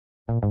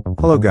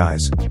Hello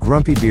guys,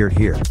 Grumpy Beard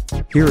here.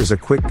 Here is a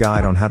quick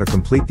guide on how to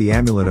complete the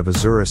Amulet of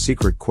Azura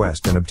secret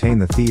quest and obtain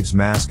the Thieves'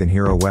 Mask and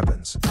hero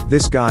weapons.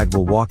 This guide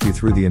will walk you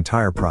through the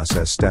entire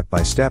process step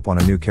by step on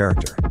a new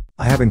character.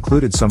 I have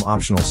included some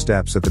optional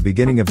steps at the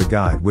beginning of the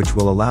guide which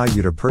will allow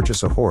you to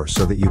purchase a horse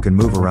so that you can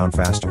move around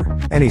faster.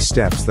 Any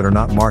steps that are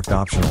not marked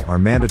optional are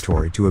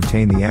mandatory to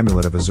obtain the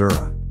Amulet of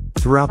Azura.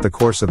 Throughout the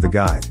course of the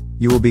guide,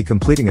 you will be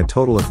completing a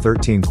total of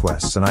 13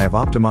 quests and I have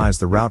optimized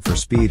the route for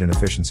speed and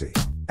efficiency.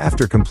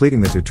 After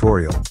completing the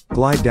tutorial,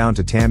 glide down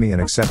to Tammy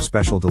and accept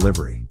special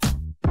delivery.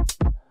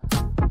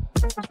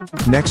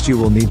 Next you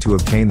will need to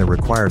obtain the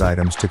required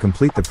items to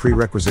complete the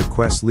prerequisite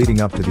quests leading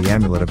up to the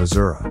Amulet of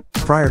Azura.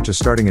 Prior to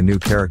starting a new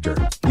character,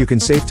 you can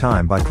save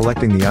time by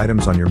collecting the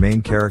items on your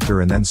main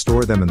character and then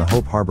store them in the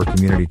Hope Harbor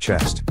community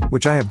chest,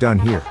 which I have done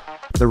here.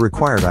 The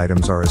required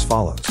items are as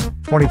follows: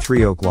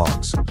 23 oak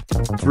logs,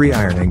 3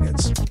 iron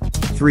ingots,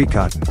 3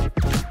 cotton,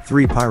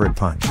 3 pirate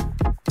punch,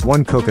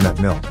 1 coconut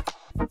milk,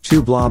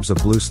 2 blobs of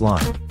blue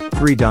slime,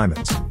 3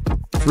 diamonds,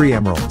 3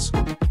 emeralds,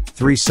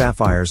 3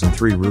 sapphires and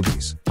 3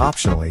 rubies.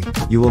 Optionally,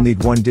 you will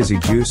need 1 dizzy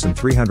juice and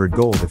 300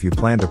 gold if you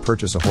plan to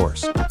purchase a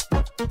horse.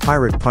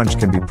 Pirate punch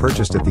can be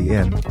purchased at the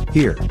inn.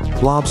 Here,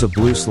 blobs of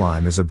blue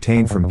slime is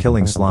obtained from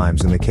killing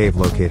slimes in the cave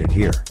located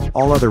here.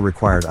 All other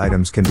required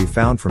items can be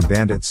found from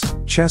bandits,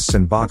 chests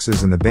and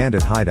boxes in the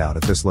bandit hideout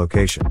at this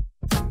location.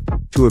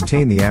 To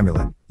obtain the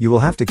amulet, you will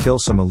have to kill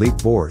some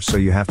elite boars, so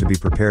you have to be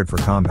prepared for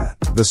combat.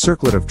 The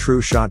circlet of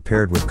true shot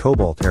paired with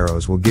cobalt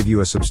arrows will give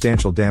you a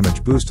substantial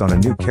damage boost on a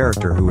new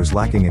character who is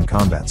lacking in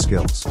combat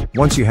skills.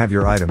 Once you have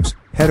your items,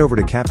 head over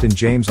to Captain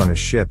James on his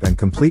ship and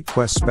complete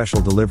quest special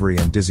delivery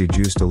and dizzy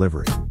juice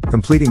delivery.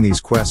 Completing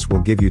these quests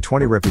will give you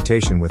 20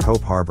 reputation with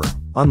Hope Harbor,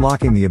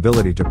 unlocking the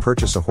ability to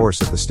purchase a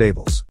horse at the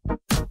stables.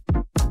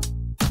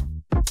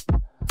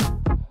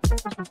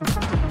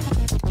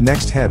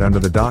 Next head under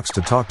the docks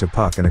to talk to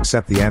Puck and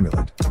accept the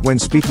amulet. When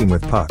speaking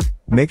with Puck,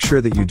 make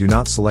sure that you do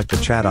not select the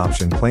chat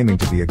option claiming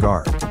to be a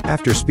guard.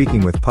 After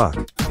speaking with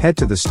Puck, head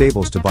to the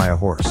stables to buy a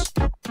horse.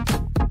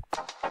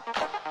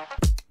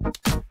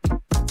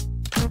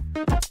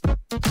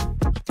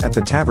 At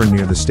the tavern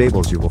near the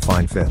stables you will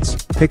find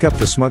Fitz. Pick up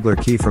the smuggler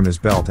key from his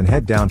belt and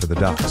head down to the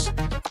docks.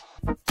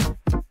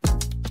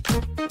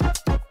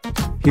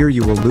 Here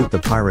you will loot the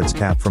pirate's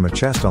cap from a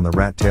chest on the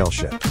rat tail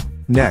ship.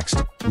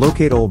 Next,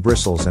 locate Old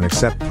Bristles and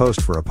accept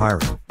post for a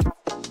pirate.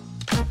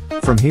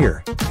 From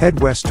here, head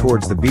west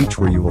towards the beach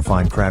where you will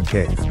find Crab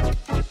Cave.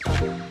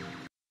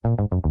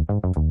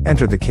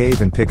 Enter the cave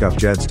and pick up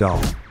Jed's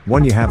doll.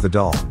 When you have the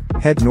doll,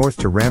 head north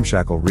to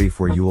Ramshackle Reef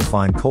where you will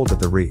find Colt at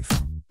the reef.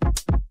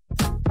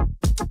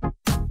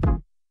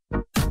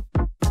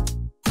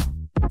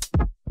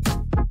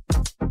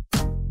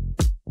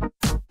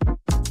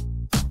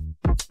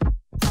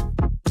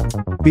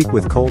 Speak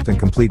with Colt and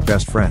complete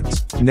best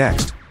friends.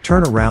 Next,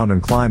 turn around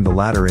and climb the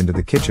ladder into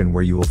the kitchen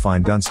where you will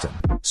find Dunstan.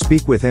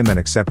 Speak with him and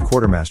accept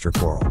Quartermaster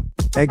Coral.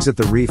 Exit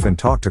the reef and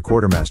talk to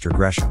Quartermaster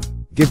Gresham.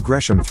 Give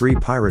Gresham 3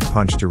 pirate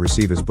punch to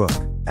receive his book.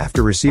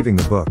 After receiving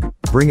the book,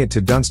 bring it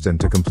to Dunstan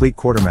to complete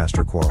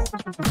Quartermaster Coral.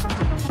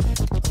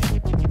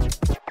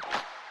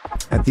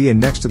 At the inn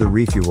next to the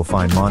reef you will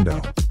find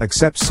Mondo.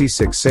 Accept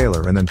Seasick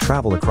Sailor and then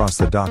travel across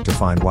the dock to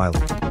find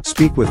Wiley.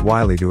 Speak with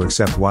Wiley to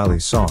accept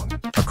Wiley's song.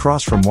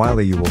 Across from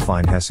Wiley you will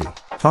find Hessie.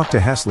 Talk to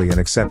Hesley and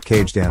accept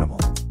Caged Animal.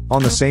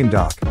 On the same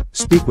dock,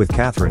 speak with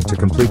Catherine to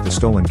complete the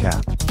stolen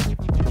cap.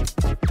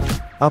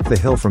 Up the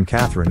hill from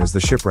Catherine is the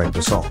shipwright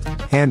Basalt.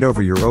 Hand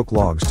over your oak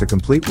logs to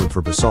complete wood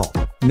for Basalt.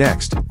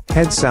 Next,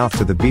 head south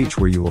to the beach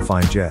where you will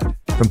find Jed.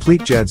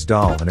 Complete Jed's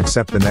doll and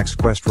accept the next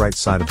quest right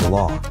side of the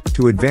law.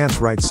 To advance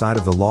right side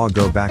of the law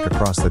go back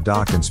across the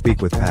dock and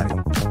speak with Patty.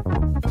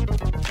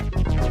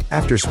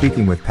 After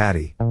speaking with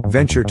Patty,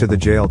 venture to the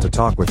jail to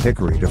talk with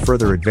Hickory to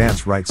further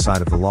advance right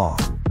side of the law.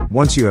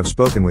 Once you have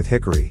spoken with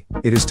Hickory,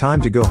 it is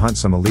time to go hunt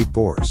some elite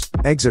boars.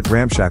 Exit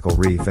Ramshackle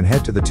Reef and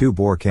head to the 2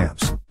 boar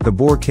camps. The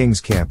Boar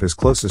King's camp is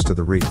closest to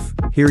the reef.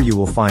 Here you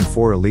will find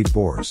 4 elite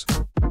boars.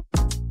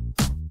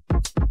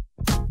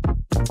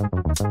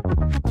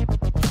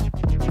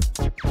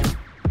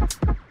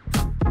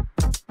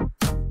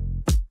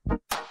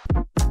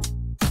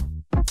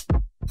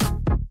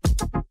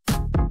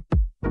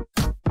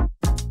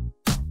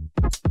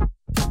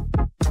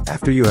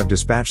 After you have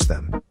dispatched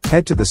them,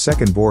 head to the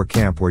 2nd boar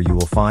camp where you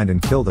will find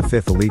and kill the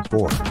 5th elite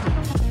boar.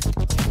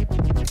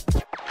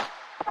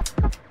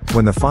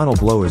 When the final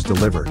blow is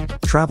delivered,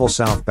 travel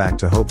south back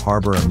to Hope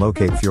Harbor and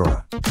locate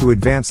Fiora. To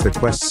advance the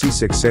quest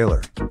Seasick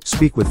Sailor,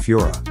 speak with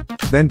Fiora.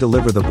 Then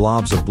deliver the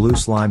blobs of blue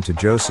slime to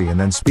Josie and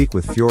then speak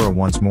with Fiora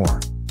once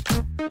more.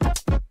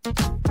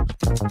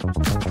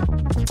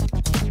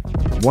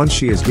 Once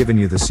she has given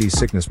you the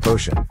seasickness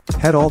potion,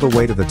 head all the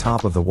way to the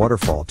top of the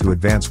waterfall to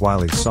advance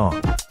Wiley's song.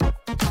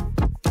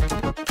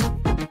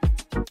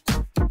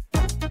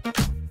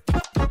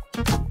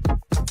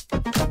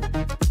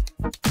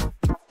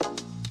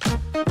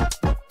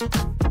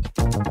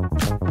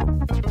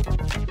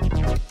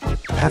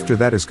 After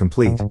that is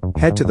complete,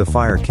 head to the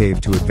fire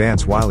cave to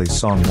advance Wiley's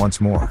song once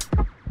more.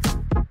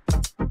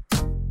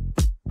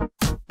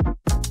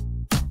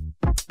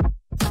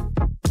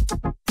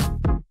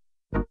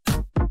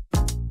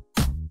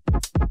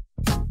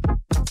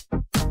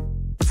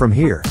 From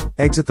here,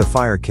 exit the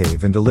fire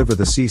cave and deliver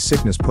the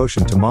seasickness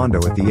potion to Mondo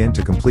at the inn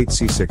to complete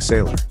Seasick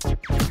Sailor.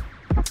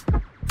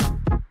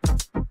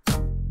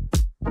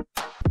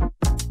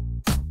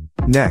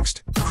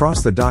 Next,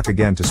 cross the dock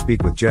again to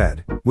speak with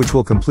Jed, which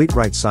will complete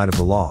right side of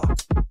the law.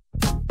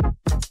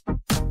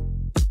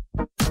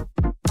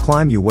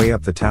 Climb your way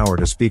up the tower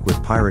to speak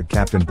with Pirate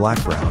Captain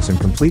Blackbrows and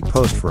complete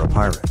post for a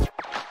pirate.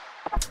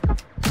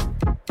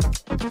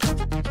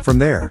 From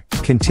there,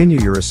 continue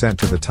your ascent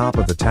to the top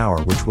of the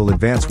tower, which will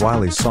advance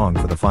Wily's song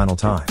for the final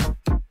time.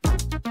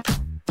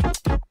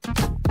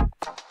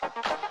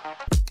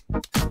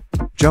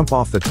 Jump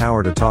off the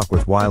tower to talk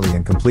with Wily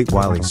and complete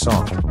Wily's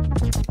song.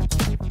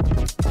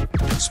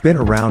 Spin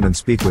around and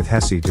speak with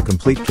Hessie to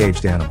complete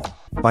Caged Animal.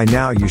 By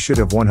now you should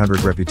have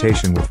 100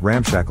 reputation with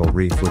Ramshackle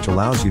Reef, which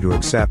allows you to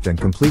accept and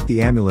complete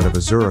the Amulet of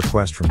Azura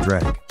quest from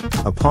Dreg.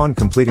 Upon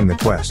completing the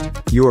quest,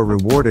 you are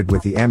rewarded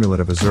with the Amulet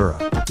of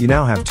Azura. You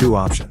now have two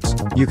options.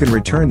 You can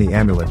return the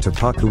amulet to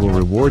Puck, who will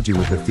reward you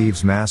with the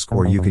Thieves' Mask,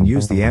 or you can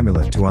use the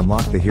amulet to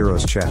unlock the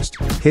hero's chest,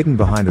 hidden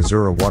behind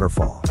Azura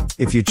Waterfall.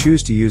 If you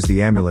choose to use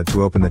the amulet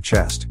to open the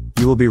chest,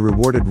 you will be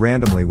rewarded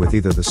randomly with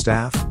either the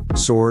staff,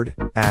 sword,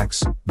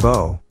 axe,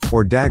 bow,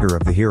 or dagger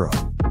of the hero.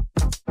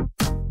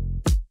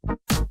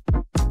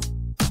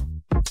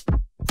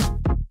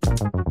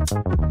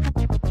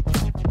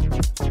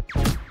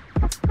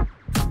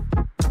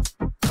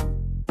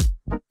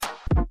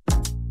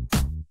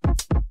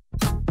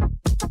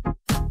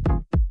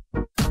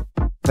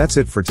 That's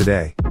it for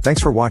today.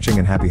 Thanks for watching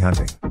and happy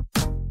hunting.